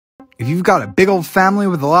If you've got a big old family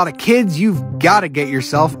with a lot of kids, you've got to get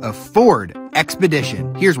yourself a Ford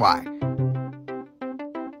Expedition. Here's why.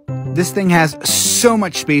 This thing has so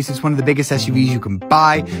much space. It's one of the biggest SUVs you can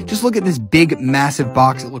buy. Just look at this big, massive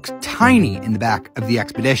box. It looks tiny in the back of the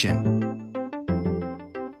Expedition.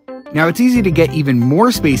 Now, it's easy to get even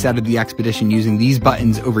more space out of the Expedition using these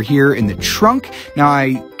buttons over here in the trunk. Now,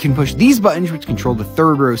 I can push these buttons, which control the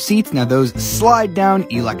third row seats. Now, those slide down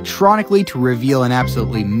electronically to reveal an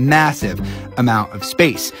absolutely massive amount of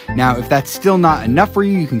space. Now, if that's still not enough for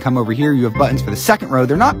you, you can come over here. You have buttons for the second row.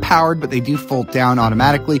 They're not powered, but they do fold down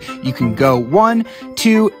automatically. You can go 1,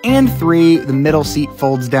 2, and 3. The middle seat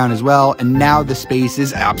folds down as well. And now the space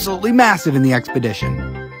is absolutely massive in the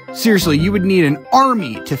Expedition. Seriously, you would need an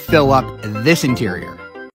army to fill up this interior.